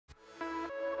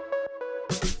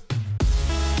Hey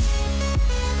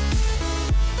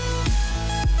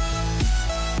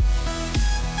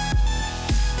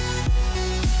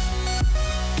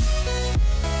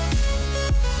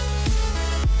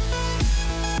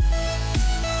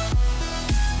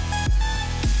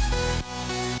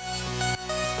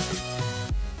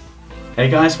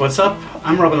guys, what's up?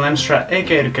 I'm Robin Lemstra,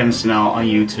 aka the CHEMIST on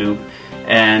YouTube,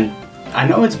 and I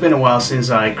know it's been a while since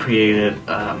I created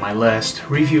my last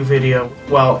review video.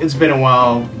 Well, it's been a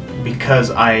while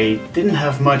because I didn't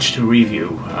have much to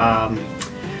review,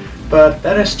 but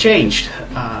that has changed.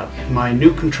 My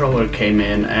new controller came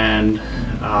in, and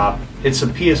it's a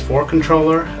PS4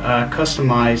 controller,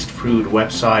 customized through the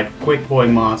website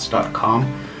KwikBoyModz.com.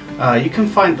 You can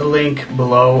find the link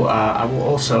below. I will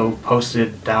also post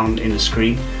it down in the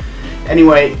screen.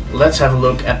 Anyway, let's have a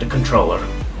look at the controller.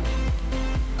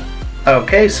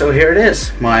 Okay, so here it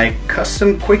is, my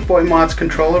custom KwikBoyModz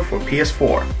controller for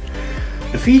PS4.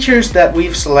 The features that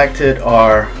we've selected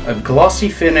are a glossy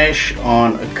finish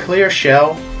on a clear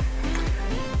shell,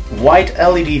 white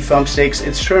LED thumbsticks.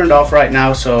 It's turned off right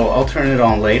now, so I'll turn it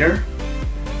on later.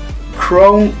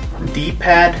 Chrome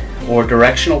D-pad or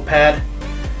directional pad.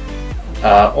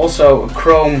 Also a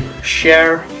chrome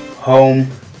share, home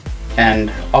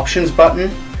and options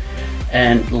button,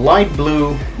 and light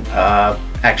blue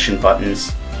action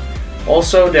buttons.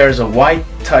 Also there's a white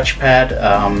touchpad.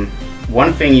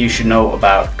 One thing you should know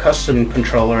about custom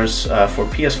controllers for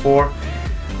PS4,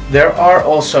 there are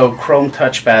also chrome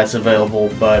touchpads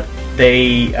available, but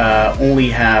they only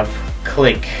have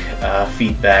click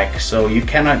feedback, so you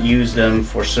cannot use them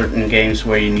for certain games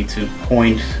where you need to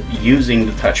point using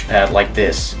the touchpad like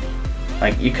this.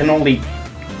 Like, you can only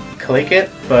click it,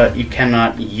 but you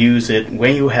cannot use it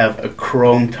when you have a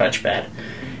chrome touchpad.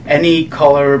 Any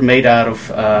color made out of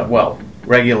well,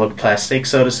 regular plastic,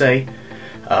 so to say,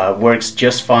 works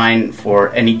just fine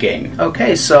for any game.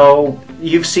 Okay, so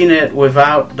you've seen it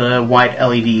without the white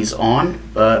LEDs on,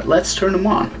 but let's turn them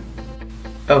on.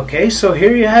 Okay, so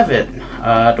here you have it.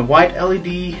 The white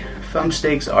LED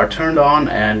thumbsticks are turned on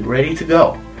and ready to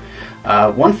go.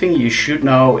 One thing you should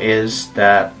know is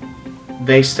that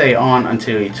they stay on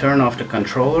until you turn off the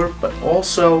controller, but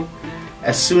also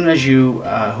as soon as you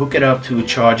hook it up to a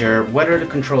charger, whether the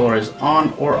controller is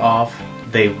on or off,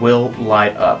 they will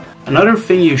light up. Another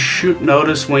thing you should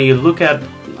notice when you look at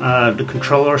the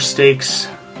controller sticks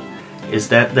is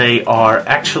that they are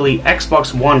actually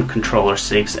Xbox One controller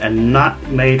sticks and not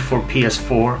made for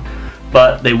PS4,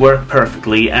 but they work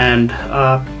perfectly. And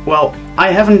well,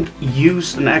 I haven't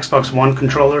used an Xbox One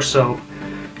controller, so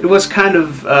it was kind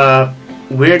of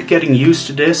weird getting used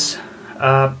to this,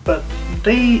 but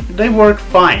they work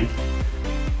fine.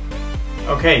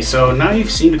 Okay, so now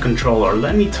you've seen the controller,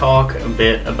 let me talk a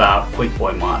bit about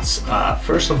KwikBoyModz.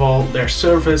 First of all, their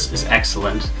service is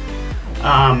excellent.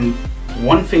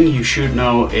 One thing you should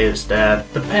know is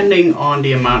that depending on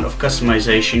the amount of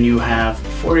customization you have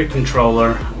for your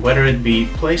controller, whether it be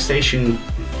PlayStation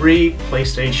 3,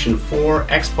 PlayStation 4,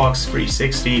 Xbox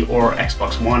 360 or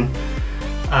Xbox One,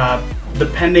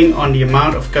 depending on the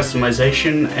amount of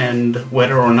customization and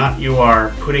whether or not you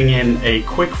are putting in a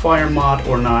quickfire mod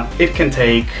or not, it can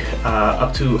take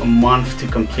up to a month to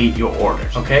complete your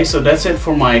orders. Okay, so that's it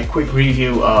for my quick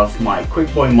review of my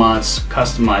KwikBoyModz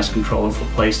customized controller for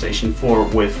PlayStation 4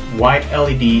 with white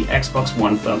LED Xbox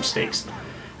One thumbsticks.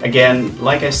 Again,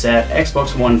 like I said,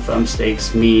 Xbox One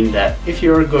thumbsticks mean that if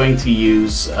you're going to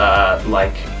use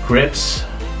like grips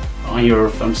on your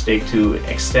thumbstick to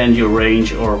extend your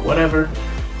range or whatever,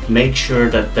 make sure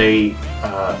that they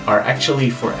are actually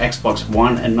for Xbox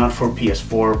One and not for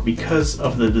PS4 because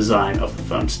of the design of the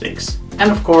thumbsticks. And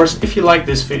of course, if you like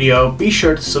this video, be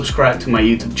sure to subscribe to my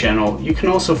YouTube channel. You can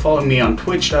also follow me on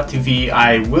twitch.tv.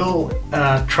 I will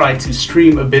try to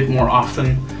stream a bit more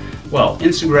often. Well,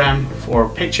 Instagram for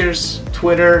pictures,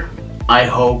 Twitter. I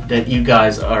hope that you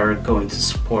guys are going to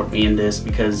support me in this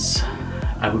because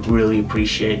I would really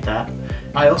appreciate that.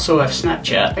 I also have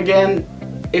Snapchat. Again,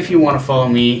 if you want to follow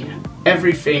me,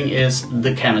 everything is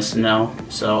the CHEMIST now,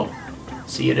 so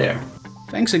see you there.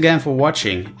 Thanks again for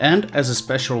watching, and as a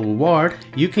special reward,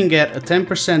 you can get a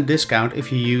 10% discount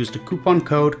if you use the coupon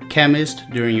code CHEMIST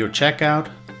during your checkout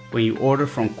when you order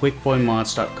from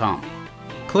KwikBoyModz.com.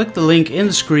 Click the link in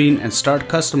the screen and start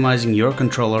customizing your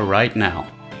controller right now.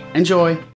 Enjoy!